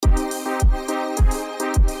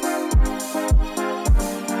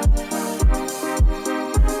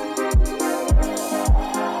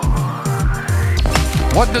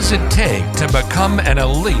What does it take to become an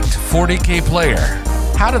elite 40K player?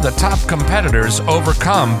 How do the top competitors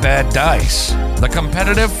overcome bad dice? The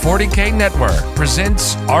Competitive 40K Network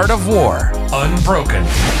presents Art of War, Unbroken.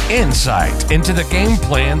 Insight into the game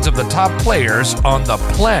plans of the top players on the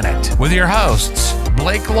planet with your hosts,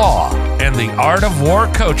 Blake Law and the Art of War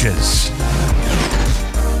coaches.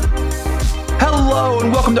 Hello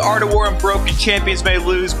and welcome to Art of War Unbroken. Champions may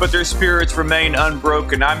lose, but their spirits remain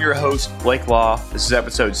unbroken. I'm your host, Blake Law. This is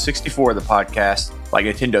episode 64 of the podcast, like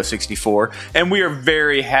Nintendo 64, and we are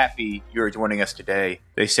very happy you're joining us today.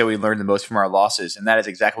 They say we learn the most from our losses, and that is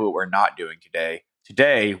exactly what we're not doing today.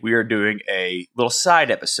 Today, we are doing a little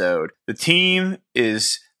side episode. The team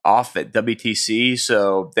is off at WTC,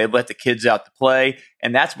 so they let the kids out to play,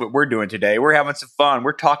 and that's what we're doing today. We're having some fun.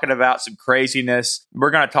 We're talking about some craziness. We're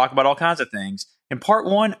going to talk about all kinds of things. In part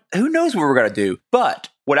one, who knows what we're going to do? But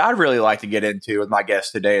what I'd really like to get into with my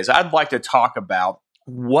guest today is I'd like to talk about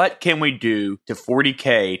what can we do to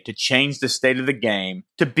 40K to change the state of the game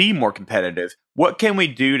to be more competitive? What can we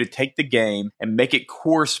do to take the game and make it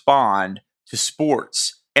correspond to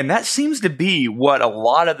sports? And that seems to be what a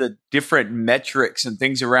lot of the different metrics and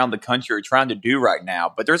things around the country are trying to do right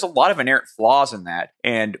now. But there's a lot of inherent flaws in that.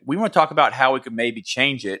 And we want to talk about how we could maybe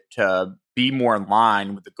change it to be more in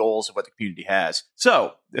line with the goals of what the community has.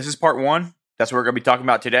 So this is part one. That's what we're going to be talking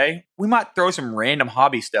about today. We might throw some random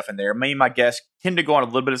hobby stuff in there. Me and my guests tend to go on a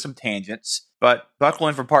little bit of some tangents, but buckle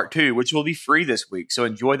in for part two, which will be free this week. So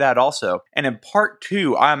enjoy that also. And in part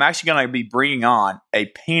two, I'm actually going to be bringing on a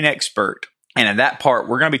paint expert. And in that part,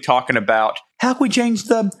 we're going to be talking about how can we change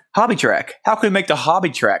the hobby track? How can we make the hobby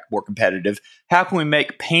track more competitive? How can we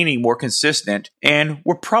make painting more consistent? And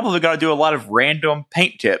we're probably going to do a lot of random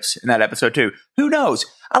paint tips in that episode too. Who knows?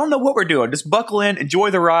 I don't know what we're doing. Just buckle in,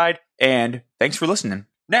 enjoy the ride, and thanks for listening.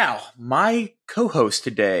 Now, my co-host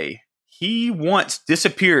today, he once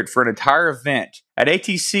disappeared for an entire event. At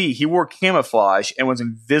ATC, he wore camouflage and was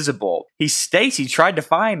invisible. He states he tried to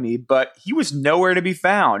find me, but he was nowhere to be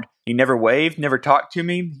found. He never waved, never talked to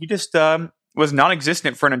me. He just was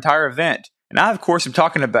non-existent for an entire event. And I, of course, am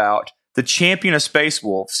talking about the champion of Space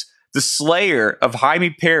Wolves, the slayer of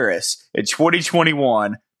Jaime Paris in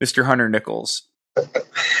 2021, Mr. Hunter Nichols.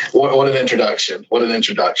 What an introduction. What an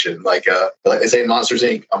introduction. Like they say in Monsters,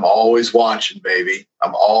 Inc., I'm always watching, baby.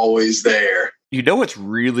 I'm always there. You know what's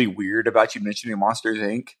really weird about you mentioning Monsters,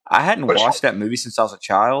 Inc.? I hadn't watched that movie since I was a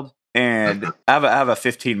child. And I have a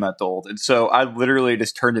 15-month-old. And so I literally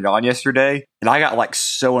just turned it on yesterday. And I got like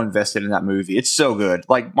so invested in that movie. It's so good.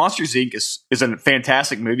 Like Monsters, Inc. is a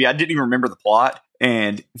fantastic movie. I didn't even remember the plot.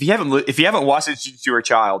 And if you haven't watched it since you were a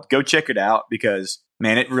child, go check it out because,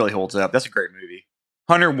 man, it really holds up. That's a great movie.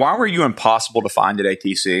 Hunter, why were you impossible to find at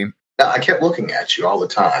ATC? I kept looking at you all the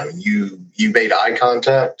time. You made eye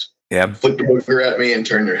contact. Yeah. Flicked a finger at me and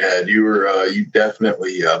turned your head. You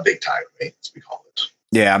definitely big time me, as we call it.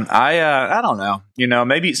 Yeah, I don't know. You know,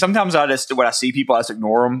 maybe sometimes when I see people, I just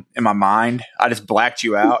ignore them in my mind. I just blacked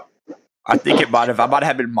you out. I think I might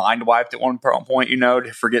have been mind wiped at one point, you know,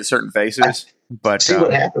 to forget certain faces. But see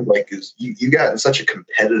what happened, like, is you got in such a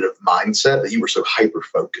competitive mindset that you were so hyper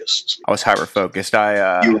focused. I was hyper focused.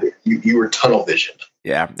 You were tunnel visioned.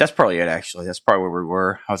 Yeah, that's probably it. Actually, that's probably where we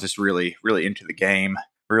were. I was just really, really into the game,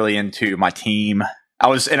 really into my team.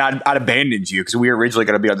 I'd abandoned you because we were originally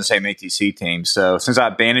going to be on the same ATC team. So since I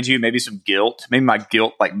abandoned you, maybe my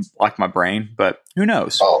guilt like my brain, but who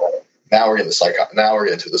knows? Oh, now we're getting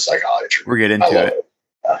into the psychiatry. We're getting into it.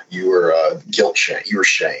 You were guilt shamed. You were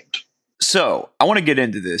shamed. So I want to get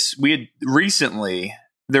into this.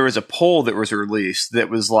 There was a poll that was released that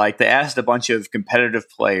was like, they asked a bunch of competitive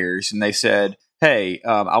players and they said, hey,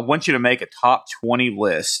 I want you to make a top 20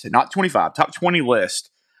 list, not 25, top 20 list.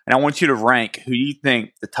 And I want you to rank who you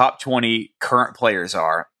think the top 20 current players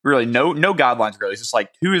are. Really, no guidelines really. It's just like,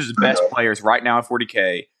 who is the best players right now in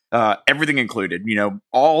 40K? Everything included, you know,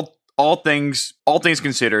 all things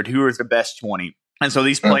considered, who is the best 20? And so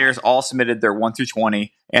these players all submitted their 1 through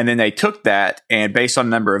 20, and then they took that, and based on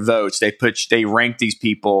the number of votes, they ranked these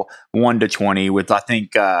people 1 to 20 with, I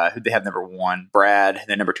think, who they have number 1, Brad, and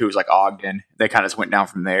then number 2 was like Ogden. They kind of just went down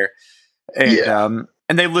from there. And,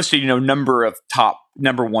 and they listed, you know, number of top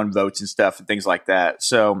number 1 votes and stuff and things like that.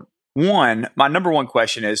 So my number 1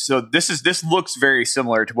 question is, so this looks very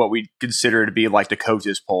similar to what we consider to be like the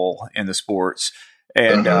coaches poll in the sports.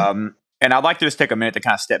 And I'd like to just take a minute to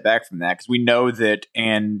kind of step back from that because we know that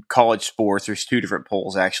in college sports, there's 2 different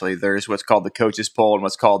polls, actually. There's what's called the coaches poll and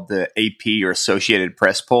what's called the AP or Associated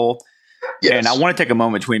Press poll. Yes. And I want to take a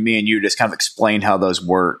moment between me and you to just kind of explain how those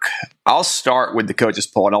work. I'll start with the coaches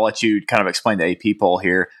poll, and I'll let you kind of explain the AP poll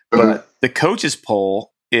here. But the coaches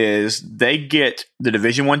poll is they get the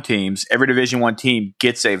Division I teams. Every Division I team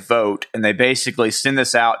gets a vote, and they basically send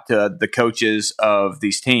this out to the coaches of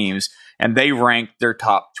these teams, and they rank their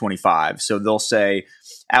top 25. So they'll say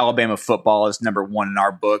Alabama football is number 1 in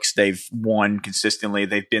our books. They've won consistently.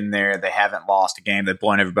 They've been there. They haven't lost a game. They've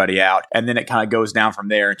blown everybody out. And then it kind of goes down from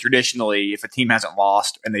there. And traditionally, if a team hasn't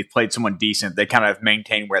lost and they've played someone decent, they kind of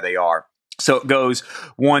maintain where they are. So it goes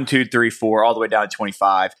 1, 2, 3, 4, all the way down to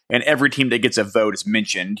 25. And every team that gets a vote is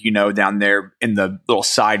mentioned, down there in the little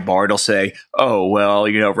sidebar. It'll say, oh, well,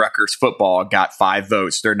 Rutgers football got 5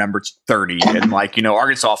 votes. They're number 30. And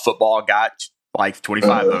Arkansas football got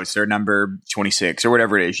 25 votes. They're number 26 or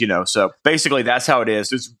whatever it is, So basically that's how it is.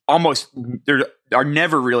 There are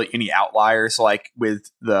never really any outliers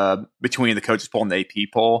between the coaches poll and the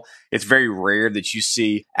AP poll. It's very rare that you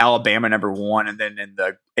see Alabama number 1 and then in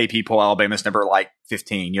the AP poll Alabama's number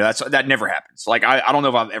 15. That never happens. I don't know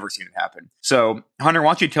if I've ever seen it happen. So Hunter,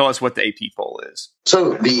 why don't you tell us what the AP poll is?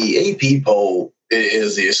 So the AP poll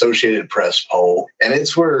is the Associated Press poll, and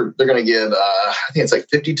it's where they're going to get, I think it's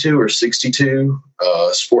 52 or 62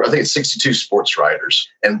 I think it's 62 sports writers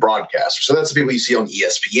and broadcasters. So that's the people you see on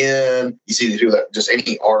ESPN. You see the people that just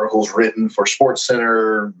any articles written for Sports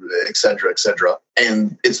Center, et cetera, et cetera.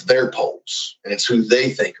 And it's their polls, and it's who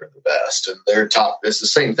they think are the best. And their top, it's the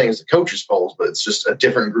same thing as the coaches' polls, but it's just a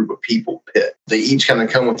different group of people picked. They each kind of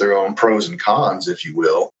come with their own pros and cons, if you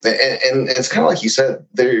will. And it's kind of like you said,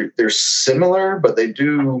 they're similar, but they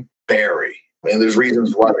do vary. And there's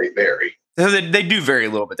reasons why they vary. They do vary a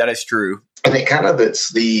little bit. That is true. And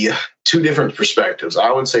it's the two different perspectives.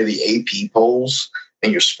 I would say the AP polls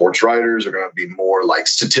and your sports writers are going to be more like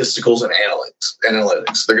statisticals and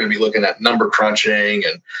analytics. They're going to be looking at number crunching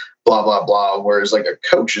and blah, blah, blah. Whereas a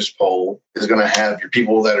coach's poll is going to have your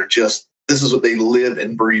people that are just, this is what they live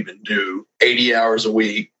and breathe and do 80 hours a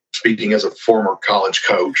week. Speaking as a former college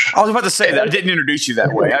coach. I was about to say that. I didn't introduce you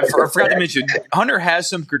that way. I forgot to mention, Hunter has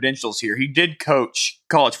some credentials here. He did coach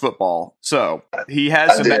college football, so he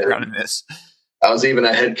has some background in this. I was even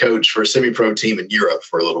a head coach for a semi-pro team in Europe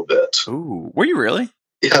for a little bit. Ooh, were you really?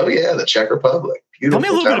 Oh, yeah, the Czech Republic. Beautiful.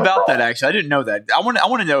 Tell me a little bit about that, actually. I didn't know that. I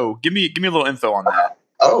want to know. Give me a little info on that.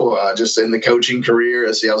 Just in the coaching career, I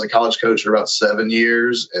was a college coach for about 7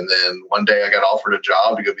 years. And then one day I got offered a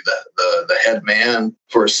job to go be the head man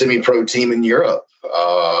for a semi-pro team in Europe.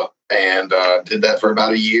 And did that for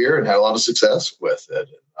about a year and had a lot of success with it.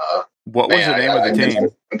 What was the name of the team?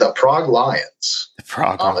 The Prague Lions. The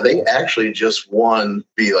Prague Lions. They actually just won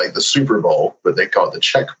the Super Bowl, but they call it the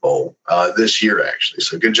Czech Bowl this year, actually.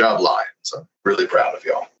 So good job, Lions. I'm really proud of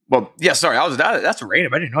y'all. Well, yeah, sorry, that's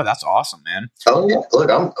random. I didn't know. That's awesome, man. Oh yeah,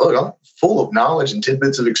 look, I'm full of knowledge and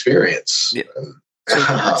tidbits of experience. Yeah.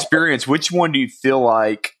 So experience, which one do you feel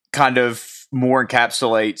like kind of more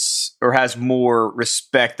encapsulates or has more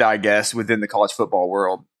respect, I guess, within the college football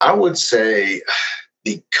world? I would say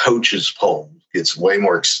the coaches poll gets way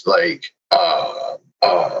more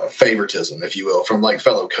favoritism, if you will, from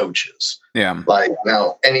fellow coaches. Yeah.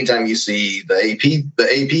 Now, anytime you see the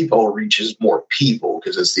AP poll reaches more people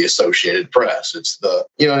because it's the Associated Press. It's the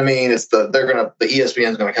ESPN's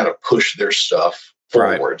going to kind of push their stuff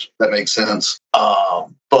forward. Right. That makes sense.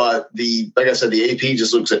 But like I said, the AP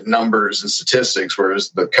just looks at numbers and statistics,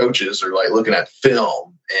 whereas the coaches are looking at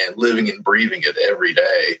film and living and breathing it every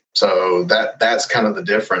day. So that's kind of the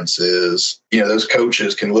difference is, those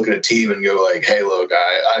coaches can look at a team and go hey, look,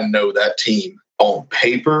 I know that team on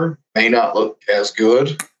paper may not look as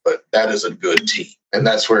good, but that is a good team. And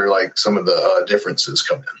that's where some of the differences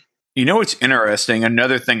come in. What's interesting?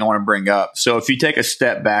 Another thing I want to bring up. So if you take a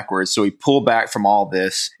step backwards, so we pull back from all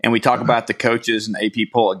this and we talk about the coaches and the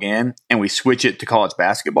AP poll again, and we switch it to college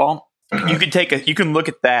basketball, you can look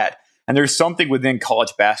at that. And there's something within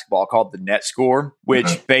college basketball called the net score,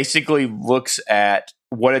 which basically looks at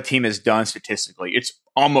what a team has done statistically. It's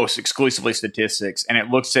almost exclusively statistics, and it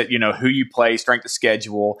looks at who you play, strength of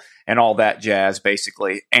schedule, and all that jazz,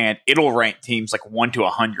 basically. And it'll rank teams 1 to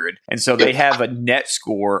 100, and so they have a net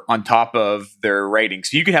score on top of their rating.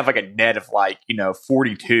 So you can have a net of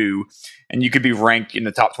 42, and you could be ranked in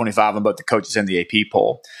the top 25 on both the coaches and the AP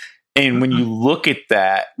poll. And when you look at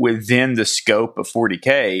that within the scope of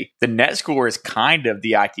 40K, the net score is kind of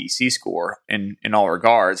the ITC score in all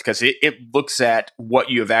regards, because it looks at what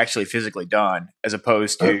you have actually physically done as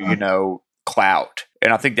opposed to, clout.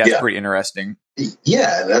 And I think that's pretty interesting.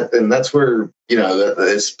 Yeah. And that's where,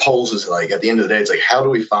 this polls is at the end of the day, it's how do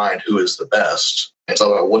we find who is the best? It's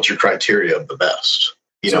all about what's your criteria of the best,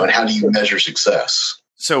 and how do you measure success?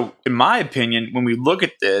 So in my opinion, when we look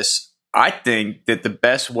at this, I think that the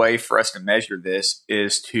best way for us to measure this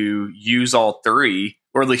is to use all three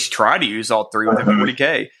or at least try to use all three within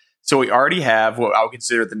 40K. So we already have what I would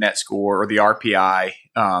consider the net score or the RPI,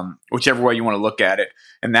 whichever way you want to look at it.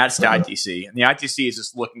 And that's the ITC. And the ITC is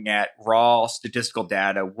just looking at raw statistical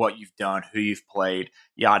data, what you've done, who you've played,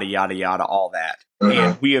 yada, yada, yada, all that.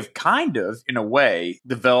 And we have kind of, in a way,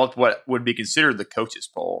 developed what would be considered the coaches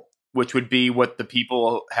poll, which would be what the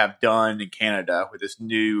people have done in Canada with this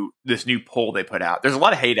new poll they put out. There's a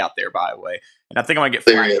lot of hate out there, by the way. And I think I'm going to get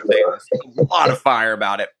fired for saying a lot of fire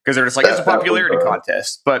about it because they're just like, it's a popularity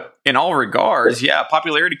contest. But in all regards, yeah,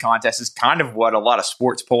 popularity contest is kind of what a lot of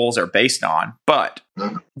sports polls are based on. But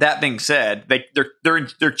that being said,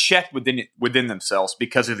 they're checked within themselves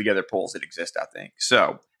because of the other polls that exist, I think.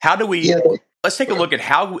 So how do we let's take a look at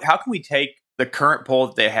how can we take the current poll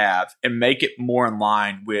that they have and make it more in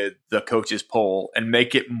line with the coaches poll and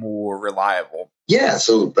make it more reliable? Yeah,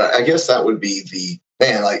 so I guess that would be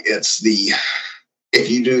if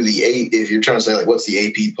you do if you're trying to say like what's the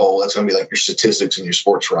AP poll, that's going to be like your statistics and your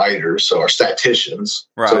sports writers, so our statisticians.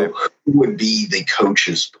 Right. So who would be the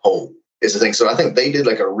coaches poll is the thing. So I think they did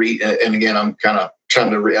like and again, I'm kind of trying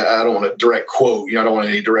to I don't want to direct quote, I don't want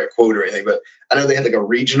any direct quote or anything, but I know they had like a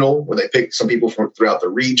regional where they picked some people from throughout the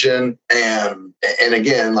region, and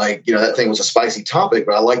again, like that thing was a spicy topic,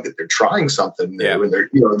 but I like that they're trying something new, and they're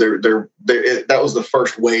that was the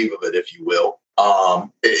first wave of it, if you will.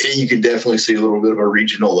 You could definitely see a little bit of a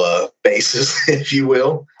regional basis, if you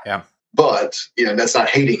will. Yeah. But that's not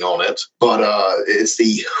hating on it, but it's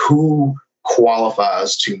the who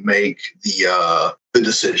qualifies to make the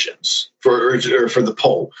decisions for the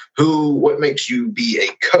poll. What makes you be a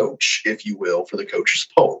coach, if you will, for the coaches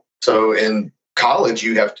poll? So in college,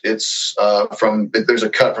 there's a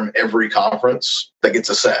cut from every conference that gets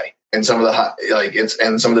a say, and some of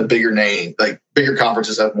the bigger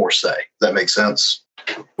conferences have more say. Does that make sense?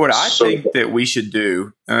 What I think that we should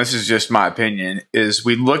do, and this is just my opinion, is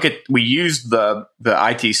we use the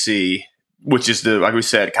ITC, which is like we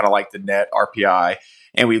said, kind of like the net RPI,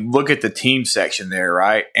 and we look at the team section there,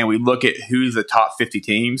 right? And we look at who's the top 50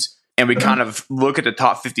 teams, and we kind of look at the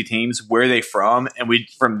top 50 teams, where they from, and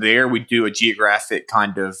from there we do a geographic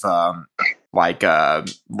kind of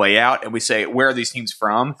layout, and we say, where are these teams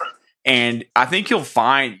from? And I think you'll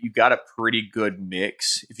find you've got a pretty good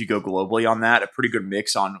mix if you go globally on that, a pretty good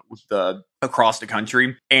mix across the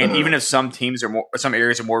country. And even if some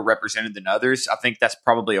areas are more represented than others, I think that's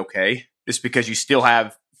probably okay. Just because you still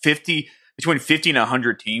have between 50 and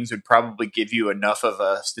 100 teams would probably give you enough of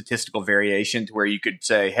a statistical variation to where you could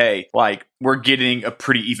say, hey, like we're getting a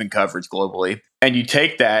pretty even coverage globally. And you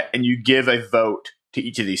take that and you give a vote to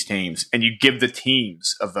each of these teams, and you give the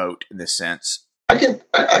teams a vote in this sense.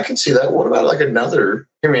 I can see that. What about like another,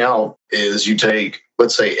 hear me out, is you take,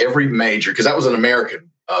 let's say, every major, because that was an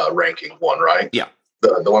American ranking one, right? Yeah.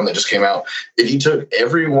 The one that just came out. If you took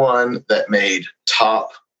everyone that made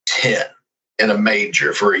top 10 in a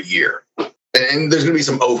major for a year, and there's going to be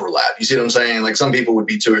some overlap. You see what I'm saying? Like some people would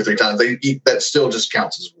be 2 or 3 times. That still just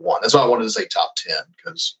counts as one. That's why I wanted to say top 10,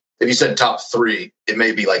 because if you said top 3, it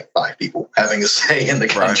may be like 5 people having a say in the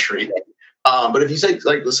country. Right. But if you say,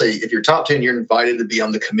 like, let's say, if you're top 10, you're invited to be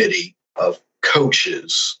on the committee of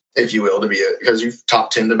coaches, if you will, because you've top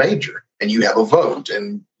 10 to major, and you have a vote.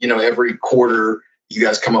 And, every quarter, you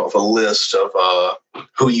guys come up with a list of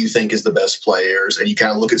who you think is the best players, and you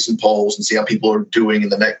kind of look at some polls and see how people are doing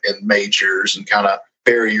in majors and kind of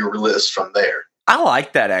vary your list from there. I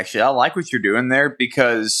like that, actually. I like what you're doing there,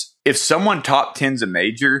 because if someone top 10's a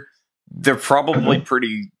major, they're probably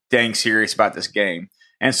pretty dang serious about this game.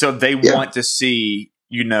 And so they want to see,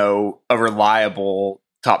 a reliable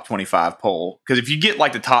top 25 poll. Because if you get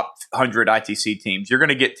like the top 100 ITC teams, you're going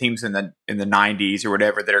to get teams in the 90s or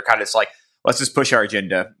whatever that are kind of just like, let's just push our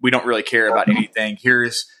agenda. We don't really care about anything.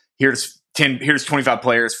 Here's 25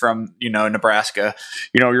 players from, Nebraska.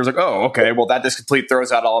 You're like, oh, okay, well, that just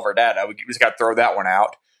throws out all of our data. We just got to throw that one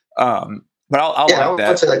out. But I like that. I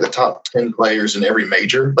would say like the top 10 players in every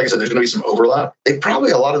major. Like I said, there's going to be some overlap. A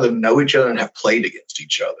lot of them know each other and have played against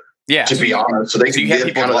each other. Yeah. To be honest. So they can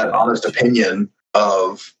give kind of that honest opinion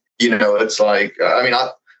of, it's like,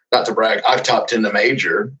 not to brag, I've top 10 the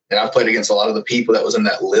major, and I've played against a lot of the people that was in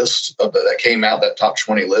that list that came out, that top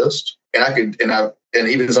 20 list. And and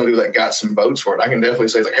even some people that got some votes for it, I can definitely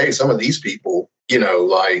say like, hey, some of these people,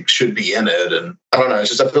 should be in it. And I don't know, it's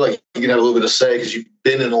just, I feel like you can have a little bit of say because you've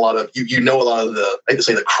been in a lot of, a lot of the, I hate to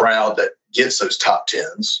say the crowd that gets those top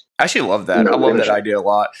 10s. I actually love that. I love that idea a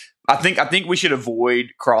lot. I think we should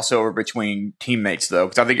avoid crossover between teammates, though,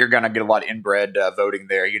 because I think you're going to get a lot of inbred voting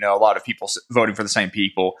there. A lot of people voting for the same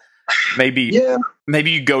people. Maybe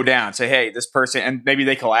you go down and say, hey, this person, and maybe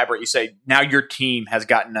they collaborate. You say, now your team has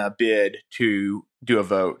gotten a bid to do a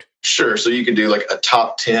vote? Sure. So you could do like a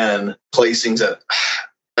top 10 placings at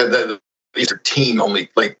these are team only.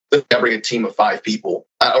 Like I bring a team of 5 people,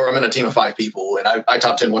 or I'm in a team of 5 people, and I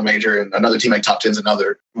top 10 one major, and another teammate top 10s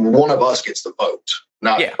another. One of us gets the vote,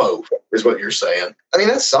 not both, is what you're saying. I mean,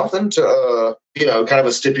 that's something to kind of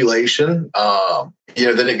a stipulation.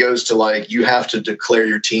 Then it goes to like you have to declare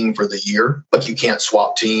your team for the year. Like you can't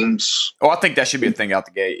swap teams. Oh, I think that should be a thing out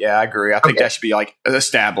the gate. Yeah, I agree. I think that should be like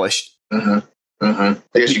established. Mm-hmm. Mm-hmm.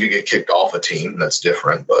 I guess you could get kicked off a team. That's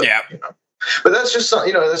different, but But that's just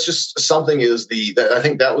something I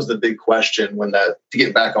think that was the big question to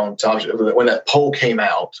get back on topic, when that poll came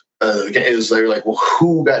out, is they were like, well,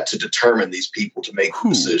 who got to determine these people to make the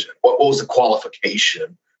decision? What was the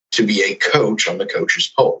qualification to be a coach on the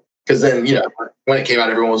coaches poll? Because then, when it came out,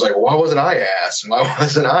 everyone was like, well, why wasn't I asked? And why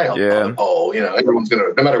wasn't I on the poll? Everyone's going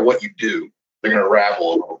to, no matter what you do, they're going to ravel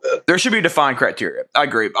a little bit. There should be defined criteria. I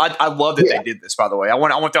agree. I love that they did this, by the way. I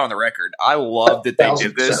want that on the record. I love that they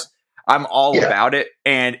did this. I'm all about it,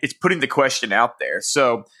 and it's putting the question out there.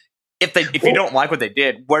 So if you don't like what they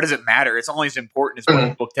did, what does it matter? It's only as important as what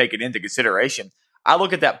people take it into consideration. I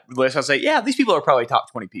look at that list. I say, yeah, these people are probably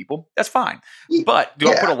top 20 people. That's fine. But do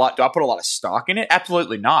I put a lot of stock in it?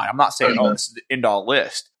 Absolutely not. I'm not saying this is the end all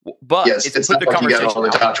list. But it's put the conversation. You got all the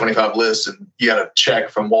top 25 lists, and you got a check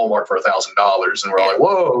from Walmart for $1,000, and we're like,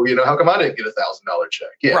 whoa, how come I didn't get $1,000 check?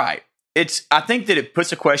 Yeah, right. I think that it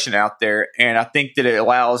puts a question out there, and I think that it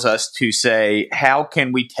allows us to say, how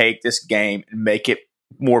can we take this game and make it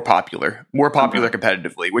more popular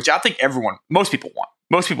competitively, which I think most people want.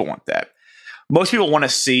 Most people want that. Most people want to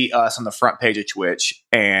see us on the front page of Twitch,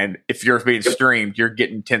 and if you're being streamed, you're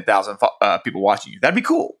getting 10,000 people watching you. That'd be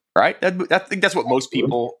cool, right? I think that's what most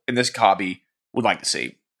people in this hobby would like to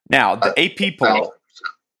see. Now, the AP poll,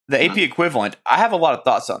 the AP equivalent, I have a lot of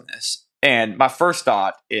thoughts on this. And my first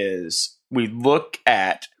thought is we look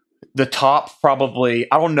at the top probably,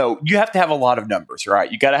 I don't know, you have to have a lot of numbers,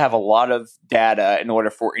 right? You got to have a lot of data in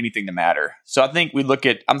order for anything to matter. So I think we look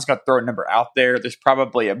at, I'm just going to throw a number out there. There's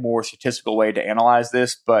probably a more statistical way to analyze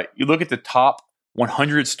this, but you look at the top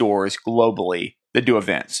 100 stores globally that do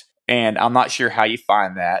events. And I'm not sure how you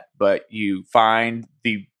find that, but you find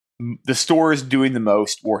the stores doing the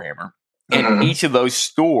most Warhammer. And each of those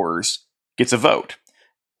stores gets a vote.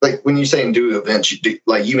 Like when you say do events,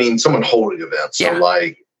 you mean someone holding events. So you'd have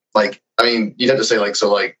to say like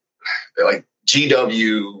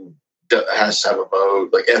GW has to have a vote.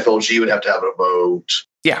 Like FLG would have to have a vote.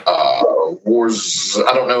 Yeah. Wars.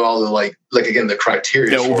 I don't know all the again the criteria.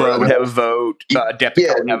 Nova would have a vote. Depth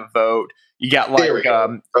would have a vote. You got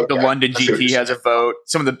the London GT has a vote.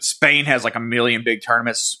 Some of the Spain has like a million big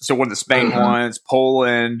tournaments. So one of the Spain ones,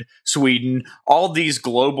 Poland, Sweden, all these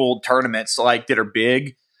global tournaments that are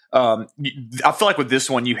big. I feel like with this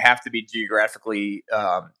one, you have to be geographically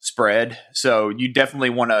spread. So you definitely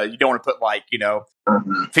you don't want to put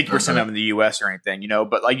 50% of them in the US or anything,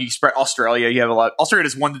 but you spread Australia, you have a lot. Australia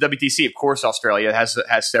just won the WTC. Of course, Australia has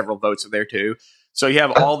several votes there too. So you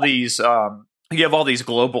have all these,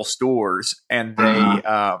 global stores, and they,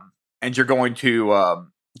 and you're going to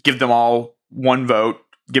give them all one vote.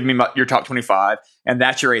 Give me your top 25, and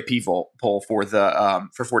that's your AP poll for the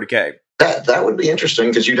for 40K. That would be interesting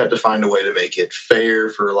because you'd have to find a way to make it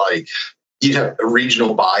fair for you'd have a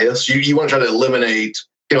regional bias. You want to try to eliminate,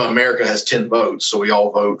 America has 10 votes, so we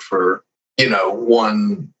all vote for,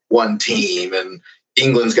 one team, and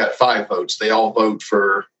England's got 5 votes. They all vote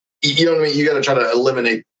for, you know what I mean? You got to try to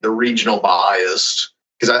eliminate the regional bias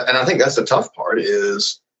I think that's the tough part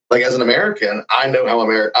is as an American, I know how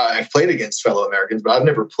I've played against fellow Americans, but I've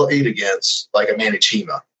never played against a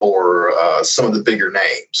Manichima or some of the bigger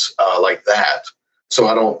names like that. So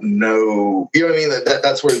I don't know, you know what I mean?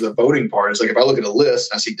 That's where the voting part is. If I look at a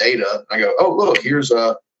list and I see data, I go, oh, look, here's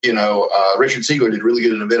Richard Siegler did really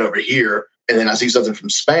good in an event over here. And then I see something from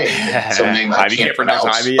Spain, some name I can't pronounce.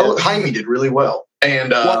 Jaime did really well.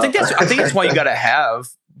 And I think that's why you got to have.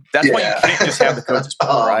 That's why you can't just have the coaches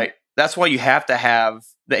poll, right? That's why you have to have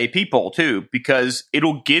the AP poll too, because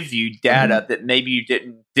it'll give you data that maybe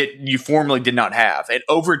you formerly did not have. And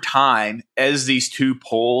over time, as these two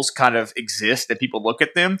polls kind of exist, that people look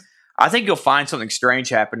at them, I think you'll find something strange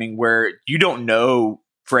happening where you don't know.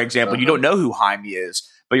 For example, you don't know who Jaime is,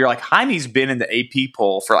 but you're like, Jaime's been in the AP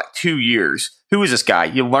poll for 2 years. Who is this guy?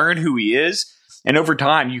 You learn who he is. And over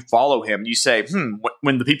time, you follow him. You say,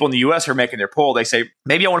 when the people in the U.S. are making their poll, they say,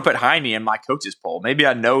 maybe I want to put Jaime in my coach's poll. Maybe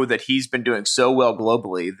I know that he's been doing so well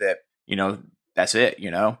globally that, that's it,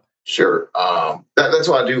 Sure. That's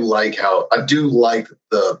why I do like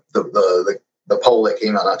the the poll that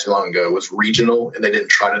came out not too long ago was regional, and they didn't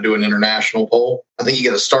try to do an international poll. I think you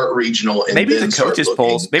got to start regional and maybe then the coaches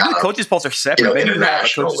polls. Maybe the coaches polls are separate. Maybe you have a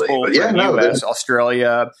coaches poll for U.S.,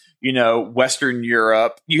 Australia, Western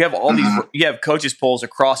Europe. You have all these. You have coaches polls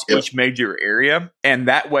across each major area, and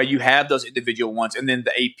that way you have those individual ones, and then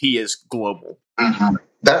the AP is global.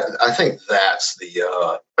 That I think that's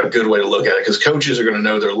the a good way to look at it, because coaches are going to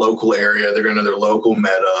know their local area, they're going to know their local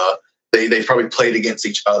meta. They've probably played against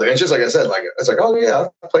each other. And it's just like I said, it's like, oh yeah,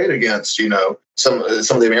 I've played against some of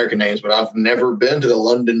the American names, but I've never been to the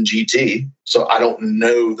London GT, so I don't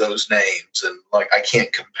know those names, and I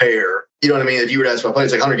can't compare. You know what I mean? If you were to ask my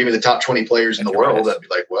players, like, Hunter, give me the top 20 players in the world, I'd be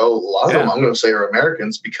like, well, a lot of them I'm going to say are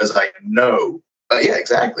Americans because I know. Yeah,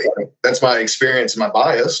 exactly. That's my experience and my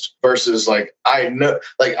bias versus I know,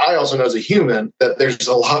 I also know as a human that there's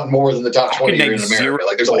a lot more than the top 20 here in America.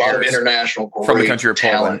 There's a lot of international from the country of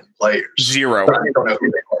Poland players. Zero. But I don't know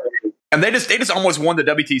who they are. And they just almost won the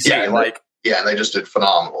WTC. Yeah, and they just did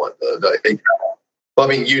phenomenal at well, I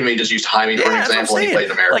mean, you and me just used Jaime for an example. He played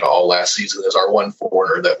in America all last season as our one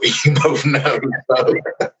foreigner that we both know.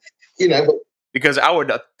 So, because I would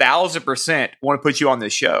 1,000% want to put you on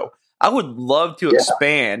this show. I would love to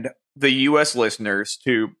expand the U.S. listeners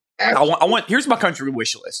to. I want. Here's my country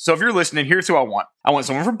wish list. So if you're listening, here's who I want. I want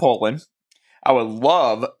someone from Poland. I would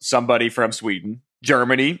love somebody from Sweden,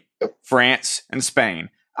 Germany, France, and Spain.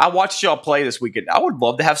 I watched y'all play this weekend. I would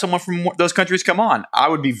love to have someone from those countries come on. I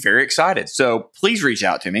would be very excited. So please reach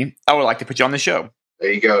out to me. I would like to put you on the show.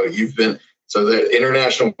 There you go. So the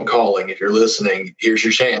international calling. If you're listening, here's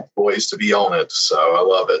your chance, boys, to be on it. So I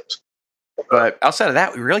love it. But outside of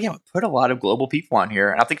that, we really haven't put a lot of global people on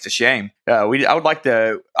here, and I think it's a shame. I'd like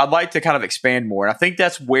to kind of expand more, and I think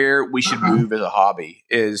that's where we should move as a hobby,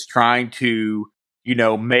 is trying to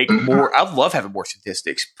make more. I'd love having more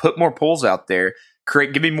statistics, put more polls out there,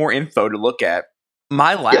 give me more info to look at.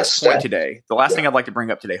 My last point today, the last thing I'd like to bring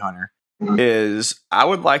up today, Hunter, is I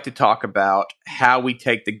would like to talk about how we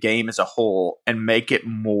take the game as a whole and make it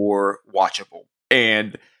more watchable.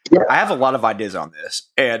 And I have a lot of ideas on this,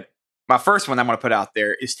 and my first one I'm going to put out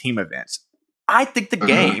there is team events. I think the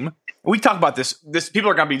game, we talk about this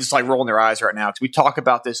people are going to be just rolling their eyes right now because we talk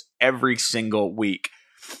about this every single week.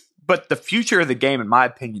 But the future of the game, in my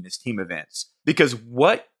opinion, is team events. Because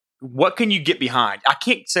what can you get behind? I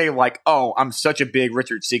can't say I'm such a big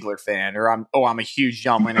Richard Siegler fan, or I'm a huge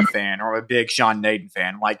John Lennon fan, or I'm a big Sean Naden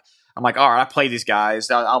fan. I'm all right, I play these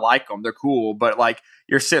guys. I like them. They're cool. But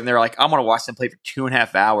you're sitting there I'm going to watch them play for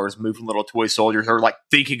 2.5 hours, moving little toy soldiers, or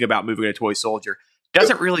thinking about moving a toy soldier.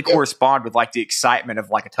 Doesn't really correspond with the excitement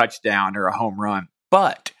of a touchdown or a home run.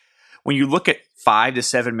 But when you look at 5 to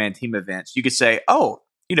 7 man team events, you could say,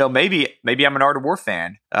 maybe I'm an Art of War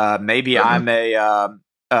fan. Maybe I'm a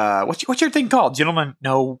what's your thing called, gentlemen?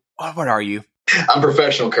 No, what are you? I'm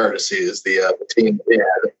Professional Courtesy is the team. Yeah,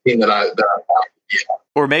 the team that I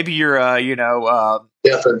Or maybe you're,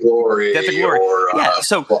 Death or Glory. Or,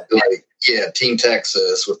 Team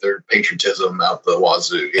Texas with their patriotism out the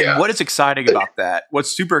wazoo. Yeah. And what is exciting about that?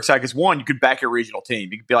 What's super exciting is, one, you could back your regional team.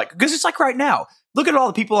 You could be because it's right now. Look at all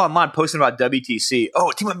the people online posting about WTC.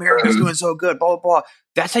 Oh, Team America's doing so good, blah, blah, blah.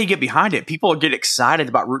 That's how you get behind it. People get excited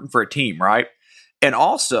about rooting for a team, right? And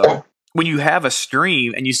also, when you have a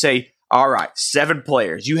stream and you say, all right, 7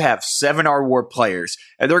 players, you have 7 Art of War players,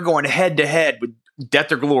 and they're going head to head with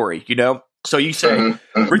Death or Glory, So you say,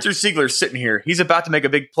 Richard Siegler's sitting here. He's about to make a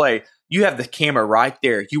big play. You have the camera right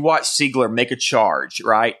there. You watch Siegler make a charge,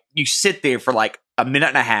 right? You sit there for a minute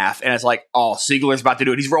and a half, and it's Siegler's about to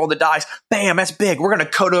do it. He's rolling the dice. Bam, that's big. We're going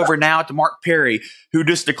to cut over now to Mark Perry, who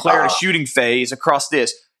just declared a shooting phase across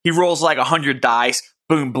this. He rolls 100 dice.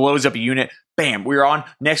 Boom, blows up a unit. Bam, we're on.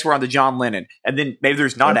 Next, we're on to John Lennon. And then maybe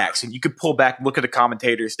there's not action. You could pull back, look at the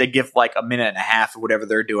commentators. They give a minute and a half or whatever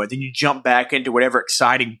they're doing. Then you jump back into whatever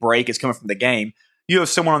exciting break is coming from the game. You have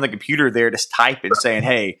someone on the computer there just typing, saying,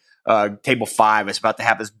 hey, table 5 is about to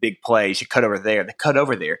have this big play. You should cut over there. They cut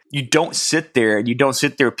over there. You don't sit there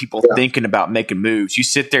with people thinking about making moves. You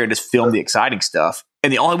sit there and just film the exciting stuff.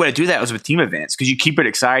 And the only way to do that was with team events, because you keep it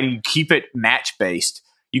exciting. You keep it match-based.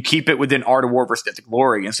 You keep it within Art of War versus Death to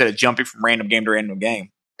Glory instead of jumping from random game to random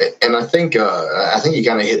game. And I think you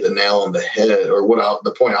kind of hit the nail on the head, or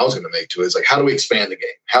the point I was going to make to it is how do we expand the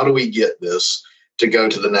game? How do we get this to go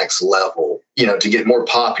to the next level? To get more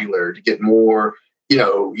popular, to get more.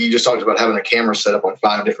 You just talked about having a camera set up on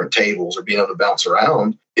 5 different tables or being able to bounce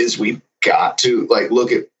around. Is we've got to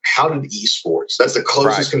look at how did esports? That's the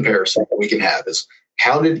closest comparison that we can have. Is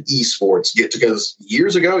how did esports get to? Because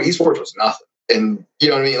years ago, esports was nothing. And you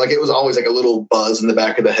know what I mean? It was always a little buzz in the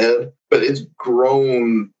back of the head, but it's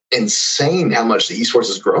grown insane how much the esports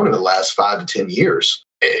has grown in the last 5 to 10 years.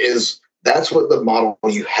 That's what the model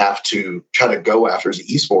you have to try to go after is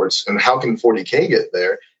esports. And how can 40K get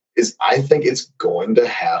there? Is I think it's going to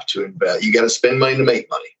have to invest. You got to spend money to make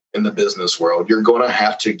money in the business world. You're going to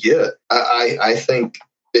have to get. I think,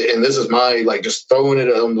 and this is my like just throwing it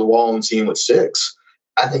on the wall and seeing what sticks.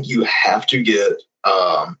 I think you have to get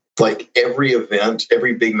like every event,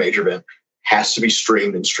 every big major event has to be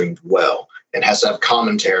streamed and streamed well, and has to have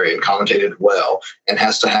commentary and commentated well, and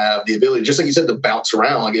has to have the ability, just like you said, to bounce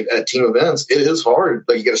around. Like at team events, it is hard.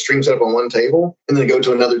 Like you got a stream set up on one table and then go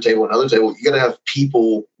to another table. You got to have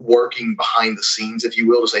people working behind the scenes, if you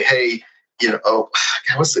will, to say, hey,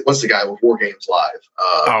 what's the guy with War Games Live?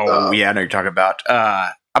 I know you're talking about.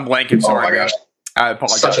 I'm blanking. Sorry, my gosh. I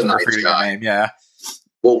apologize Such a for nice forgetting guy. your name. Yeah,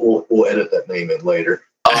 we'll edit that name in later.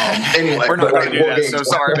 Anyway, we're not going to do that. So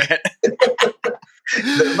sorry, man.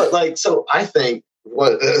 But like, so I think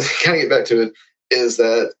what kind of get back to it is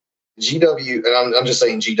that GW, and I'm just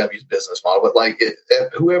saying GW's business model, but like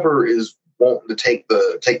whoever is wanting to take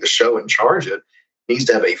the show and charge it needs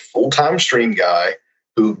to have a full-time stream guy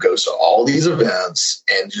who goes to all these events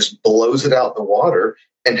and just blows it out the water,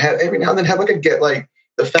 and have every now and then have like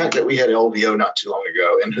the fact that we had LVO not too long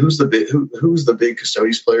ago, and who's the big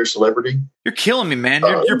Custodes player celebrity? You're killing me, man.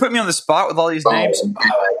 You're putting me on the spot with all these names.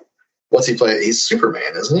 What's he play? He's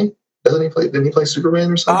Superman, isn't he? Didn't he play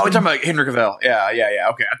Superman or something? Oh, we're talking about Henry Cavill. Yeah.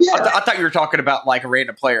 Okay. Yeah. I thought you were talking about like a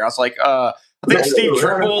random player. I was like, I think Steve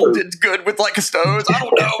Trimble did good with like Custodes. I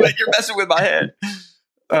don't know, man. You're messing with my head.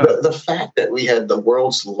 The fact that we had the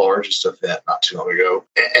world's largest event not too long ago,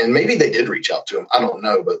 and maybe they did reach out to him, I don't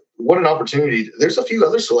know, but what an opportunity. There's a few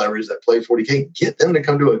other celebrities that play 40K. Get them to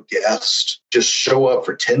come to a guest, just show up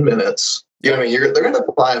for 10 minutes. You know what I mean? They're going to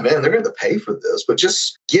fly him in. They're going to pay for this, but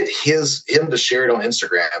just get him to share it on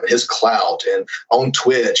Instagram and his clout and on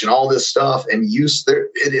Twitch and all this stuff, and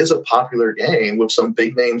it is a popular game with some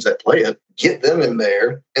big names that play it. Get them in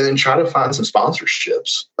there and then try to find some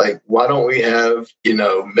sponsorships. Like, why don't we have,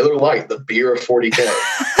 Miller Lite, the beer of 40K?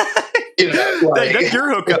 That's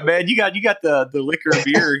your hookup, man. You got the liquor and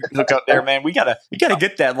beer hookup there, man. We gotta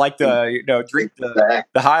get that, like drink the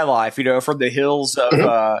high life, from the hills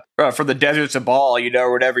of from the deserts of Ball,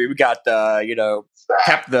 or whatever. We got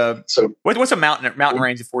tap the what's a mountain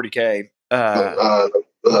range of 40K?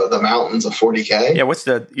 The mountains of 40K. Yeah, what's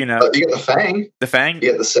the you got the Fang. The Fang.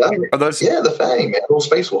 You got the Seven. Are those? Yeah, the Fang, man. Little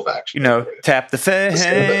Space Wolf action. Tap the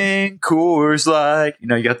Fang. Coors Light.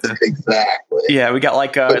 You got the exactly. Yeah, we got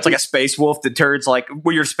like it's like a Space Wolf that turns like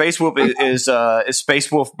your Space Wolf is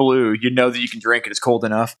Space Wolf blue. You know that you can drink it. It's cold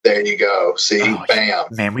enough. There you go. See, bam,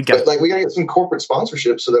 man. We got we gotta get some corporate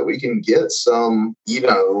sponsorships so that we can get some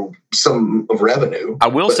some revenue. I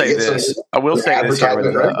will say this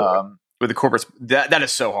here with the corporate, that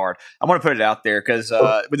is so hard. I want to put it out there because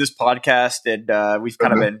with this podcast, and we've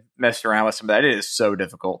kind of been messing around with some of that. It is so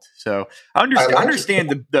difficult. So I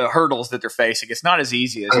understand the hurdles that they're facing. It's not as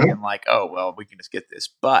easy as being like, oh, well, we can just get this.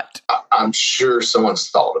 But I'm sure someone's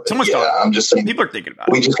thought of it. I'm just saying people are thinking about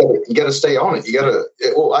it. You got to stay on it.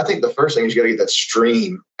 I think the first thing is you got to get that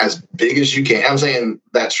stream as big as you can. I'm saying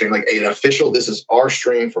that stream, like an official, this is our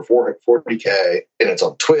stream for 40K, and it's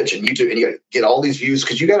on Twitch and YouTube, and you got to get all these views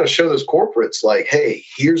because you got to show those corporates like, hey,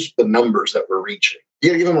 here's the numbers that we're reaching. You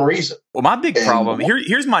got to give them a reason. Well, my big problem,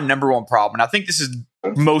 here's my number one problem, and I think this is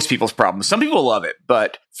most people's problem. Some people love it,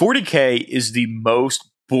 but 40K is the most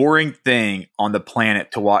boring thing on the planet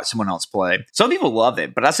to watch someone else play. Some people love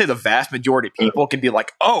it, but I say the vast majority of people can be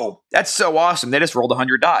like, oh, that's so awesome. They just rolled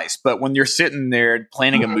 100 dice. But when you're sitting there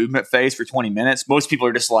planning a movement phase for 20 minutes, most people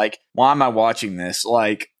are just like, why am I watching this?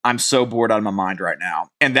 Like, I'm so bored out of my mind right now.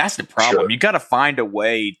 And that's the problem. Sure. You got to find a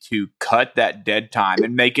way to cut that dead time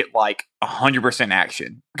and make it like 100%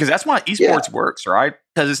 action, because that's why esports works, right?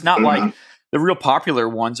 Because it's not like the real popular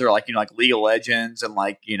ones are like, like League of Legends and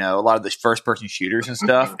like, a lot of the first person shooters and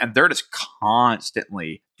stuff. And they're just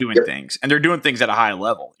constantly doing things, and they're doing things at a high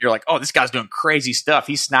level. You're like, oh, this guy's doing crazy stuff.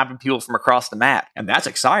 He's snapping people from across the map. And that's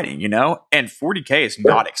exciting, And 40K is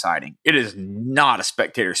not exciting. It is not a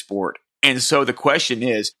spectator sport. And so the question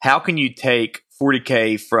is, how can you take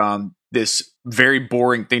 40K from this very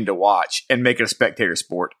boring thing to watch and make it a spectator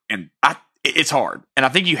sport? And it's hard. And I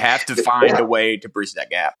think you have to find a way to bridge that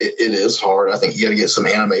gap. It is hard. I think you got to get some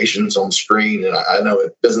animations on screen. And I know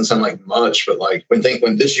it doesn't sound like much, but like when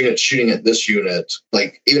this unit's shooting at this unit,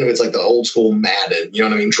 like even if it's like the old school Madden, you know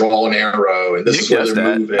what I mean? Draw an arrow and this Nick is where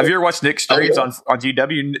they're moving. Have you ever watched Nick's streams on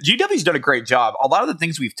GW? GW's done a great job. A lot of the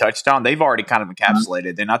things we've touched on, they've already kind of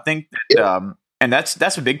encapsulated. And I think that, and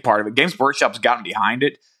that's a big part of it. Games Workshop's gotten behind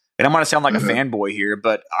it. And I'm going to sound like a fanboy here,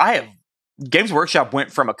 but I have Games Workshop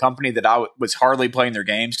went from a company that I was hardly playing their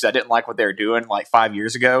games because I didn't like what they were doing like 5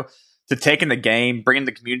 years ago to taking the game, bringing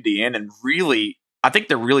the community in, and really, I think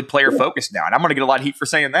they're really player focused now. And I'm going to get a lot of heat for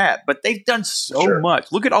saying that, but they've done so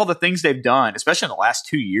much. Look at all the things they've done, especially in the last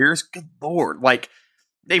 2 years. Good Lord. Like,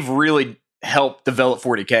 they've really helped develop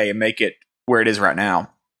 40K and make it where it is right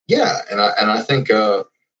now. Yeah. And I think, the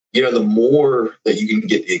more that you can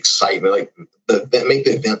get the excitement, like that make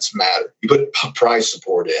the events matter. You put prize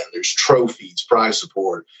support in, there's trophies, prize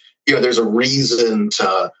support. There's a reason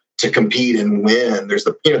to compete and win. There's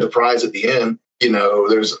the prize at the end.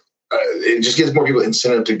 There's it just gives more people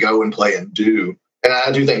incentive to go and play and do. And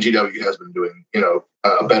I do think GW has been doing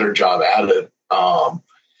a better job at it.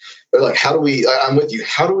 But like, I'm with you.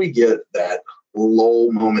 How do we get that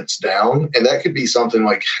lull moments down? And that could be something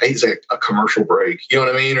like, hey, it's like a commercial break, you know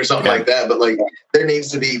what I mean? Or something like that. But like, there needs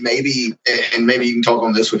to be maybe you can talk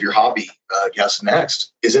on this with your hobby guest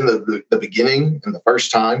next, is in the beginning and the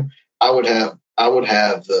first time, I would have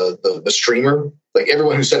the streamer, like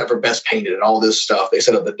everyone who set up for best painted and all this stuff, they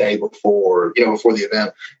set up the day before, before the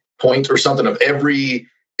event, point or something of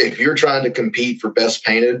if you're trying to compete for best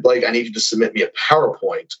painted, like, I need you to submit me a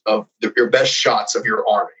PowerPoint of your best shots of your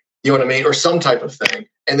army. You know what I mean? Or some type of thing.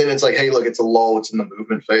 And then it's like, hey, look, it's a lull. It's in the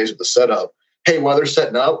movement phase of the setup. Hey, while they're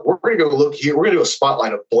setting up, we're going to go look here. We're going to do a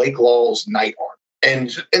spotlight of Blake Law's Night Army.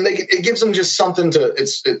 And it gives them just something to,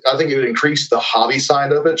 I think it would increase the hobby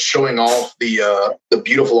side of it, showing off the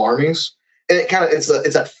beautiful armies. And it's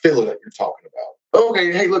that filler that you're talking about.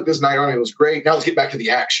 Okay, hey, look, this Night Army was great. Now let's get back to the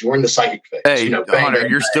action. We're in the psychic phase. Hey, Hunter,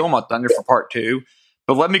 you're still my thunder for part 2.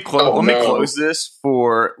 But let me close this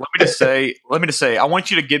for, let me just say, I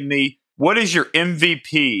want you to give me, what is your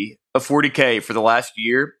MVP of 40K for the last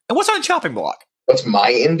year? And what's on the chopping block? What's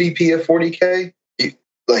my MVP of 40K?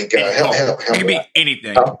 It can be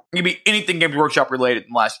anything. It can be anything Games Workshop related in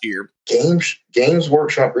the last year. Games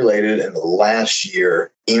Workshop related in the last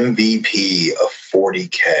year, MVP of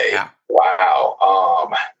 40K. Yeah. Wow.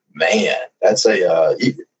 Man, that's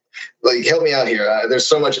help me out here. There's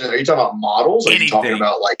so much in there. Are you talking about models? Or are you talking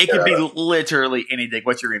about it could be literally anything.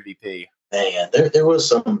 What's your MVP? Man, there was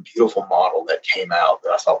some beautiful model that came out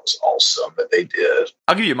that I thought was awesome that they did.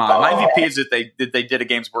 I'll give you mine. My MVP is that they did a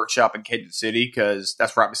Games Workshop in Kansas City because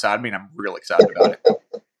that's right beside me, and I'm really excited about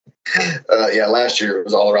it. Last year it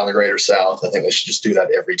was all around the Greater South. I think they should just do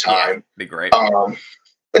that every time. Yeah, be great.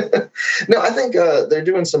 No, I think they're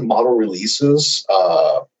doing some model releases.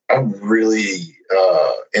 I really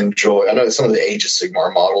enjoy. I know some of the Age of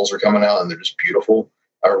Sigmar models are coming out, and they're just beautiful.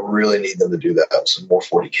 I really need them to do that. Some more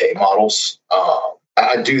 40K models.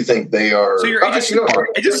 I do think they are. So your Age of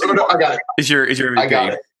Sigmar. I got it. Is your MVP? I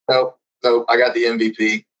got it. No, I got the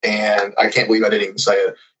MVP, and I can't believe I didn't even say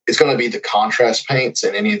it. It's going to be the contrast paints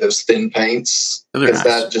and any of those thin paints, because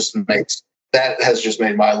that has just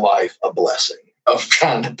made my life a blessing of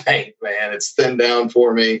trying to paint. Man, it's thinned down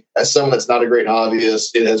for me. As someone that's not a great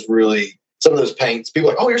hobbyist, it has really. Some of those paints, people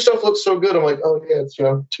are like, oh, your stuff looks so good. I'm like, oh yeah, it's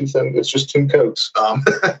too thin. It's just 2 coats.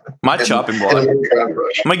 My chopping block. I'm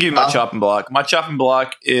gonna give you my chopping block. My chopping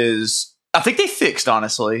block is, I think they fixed,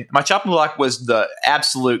 honestly. My chopping block was the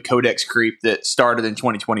absolute codex creep that started in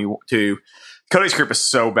 2022. Codex creep is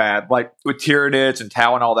so bad, like with Tyranids and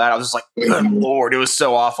Tau and all that. I was just like, good Lord, it was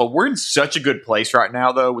so awful. We're in such a good place right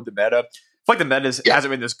now, though, with the meta. I feel like the meta hasn't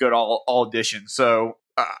been this good all editions. So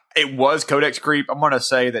it was codex creep. I'm going to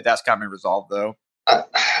say that's kind of been resolved, though.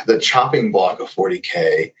 The chopping block of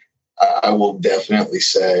 40K, I will definitely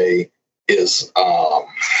say is, I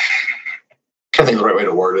can't think of the right way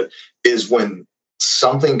to word it, is when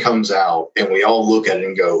something comes out and we all look at it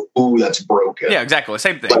and go, ooh, that's broken. Yeah, exactly.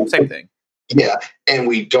 Same thing. Yeah, and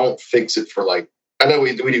we don't fix it for I know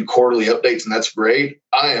we do quarterly updates, and that's great.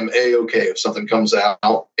 I am A-okay if something comes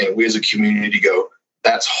out and we as a community go,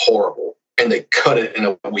 that's horrible. And they cut it in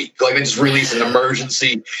a week. Like, they just release an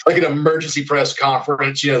emergency press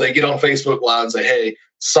conference. They get on Facebook Live and say, hey,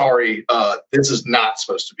 sorry, this is not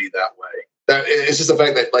supposed to be that way. It's just the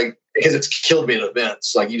fact that, because it's killed me at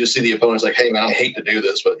events. Like, you just see the opponents like, hey, man, I hate to do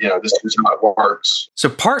this, but, this is how it works. So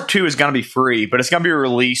part 2 is going to be free, but it's going to be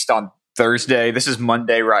released on Thursday. This is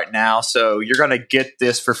Monday right now, so you're going to get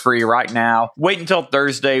this for free right now. Wait until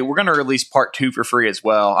Thursday. We're going to release part 2 for free as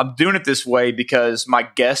well. I'm doing it this way because my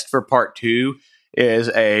guest for part 2 is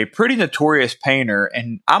a pretty notorious painter,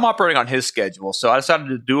 and I'm operating on his schedule, so I decided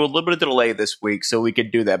to do a little bit of delay this week so we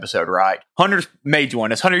could do the episode right. Hunter may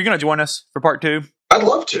join us. Hunter, you're going to join us for part 2? I'd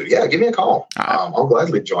love to. Yeah, give me a call. Right. I'll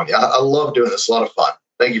gladly join you. I love doing this. It's a lot of fun.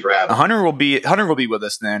 Thank you for having me. Hunter will be with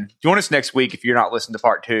us then. Join us next week if you're not listening to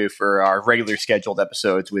part 2 for our regular scheduled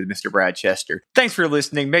episodes with Mr. Brad Chester. Thanks for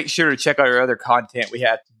listening. Make sure to check out our other content. We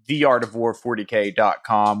have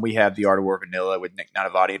theartofwar40k.com. We have The Art of War Vanilla with Nick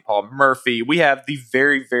Nanavati and Paul Murphy. We have the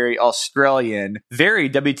very, very Australian, very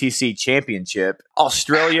WTC Championship,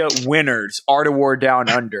 Australia winners, Art of War Down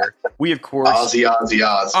Under. We, of course... Aussie.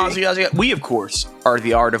 We, of course, are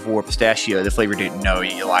The Art of War Pistachio, the flavor you didn't know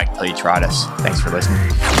you liked till you tried us. Thanks for listening.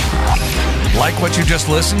 Like what you just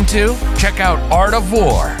listened to? Check out Art of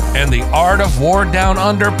War and the Art of War Down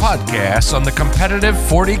Under podcasts on the competitive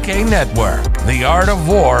 40K network,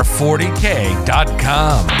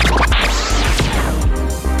 theartofwar40k.com.